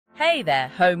Hey there,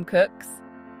 home cooks!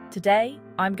 Today,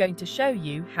 I'm going to show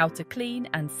you how to clean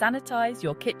and sanitize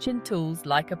your kitchen tools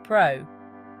like a pro.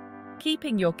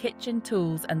 Keeping your kitchen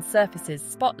tools and surfaces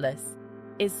spotless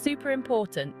is super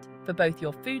important for both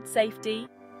your food safety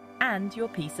and your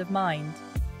peace of mind.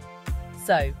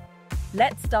 So,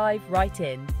 let's dive right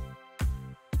in.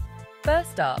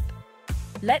 First up,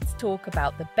 let's talk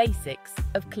about the basics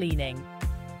of cleaning.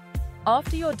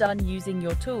 After you're done using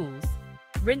your tools,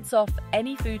 rinse off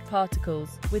any food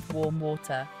particles with warm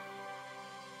water.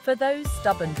 For those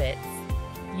stubborn bits,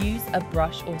 use a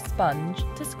brush or sponge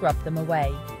to scrub them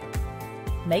away.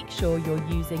 Make sure you're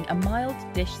using a mild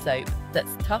dish soap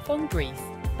that's tough on grease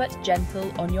but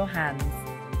gentle on your hands.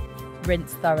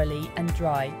 Rinse thoroughly and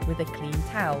dry with a clean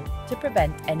towel to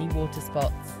prevent any water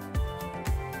spots.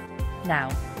 Now,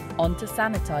 on to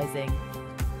sanitizing.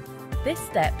 This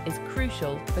step is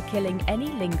crucial for killing any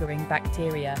lingering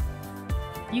bacteria.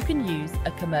 You can use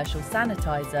a commercial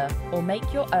sanitizer or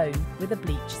make your own with a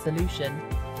bleach solution.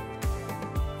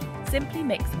 Simply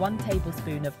mix 1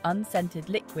 tablespoon of unscented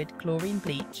liquid chlorine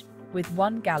bleach with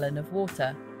 1 gallon of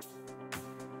water.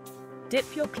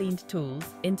 Dip your cleaned tools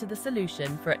into the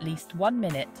solution for at least 1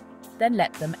 minute, then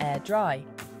let them air dry.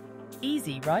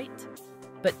 Easy, right?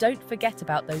 But don't forget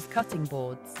about those cutting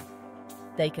boards.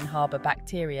 They can harbour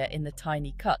bacteria in the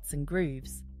tiny cuts and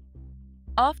grooves.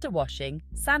 After washing,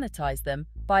 sanitize them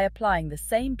by applying the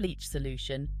same bleach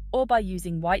solution or by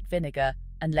using white vinegar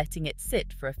and letting it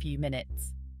sit for a few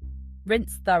minutes.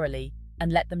 Rinse thoroughly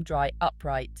and let them dry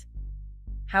upright.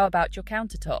 How about your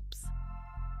countertops?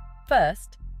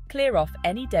 First, clear off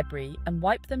any debris and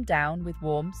wipe them down with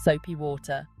warm, soapy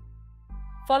water.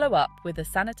 Follow up with a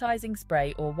sanitizing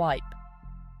spray or wipe.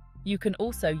 You can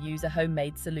also use a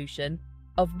homemade solution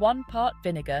of 1 part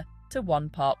vinegar to 1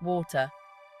 part water.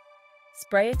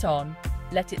 Spray it on,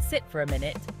 let it sit for a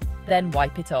minute, then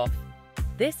wipe it off.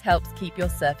 This helps keep your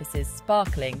surfaces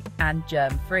sparkling and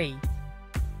germ-free.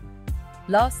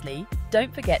 Lastly,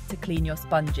 don't forget to clean your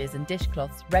sponges and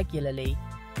dishcloths regularly.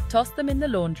 Toss them in the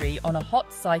laundry on a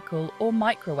hot cycle or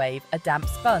microwave a damp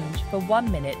sponge for 1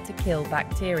 minute to kill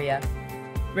bacteria.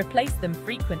 Replace them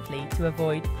frequently to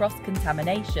avoid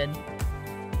cross-contamination.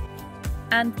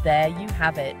 And there you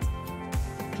have it.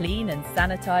 Clean and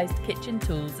sanitized kitchen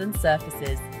tools and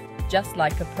surfaces, just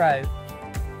like a pro.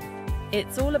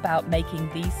 It's all about making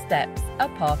these steps a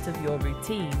part of your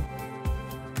routine.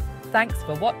 Thanks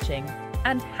for watching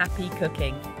and happy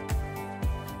cooking.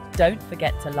 Don't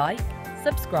forget to like,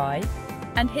 subscribe,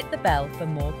 and hit the bell for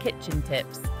more kitchen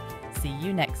tips. See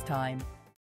you next time.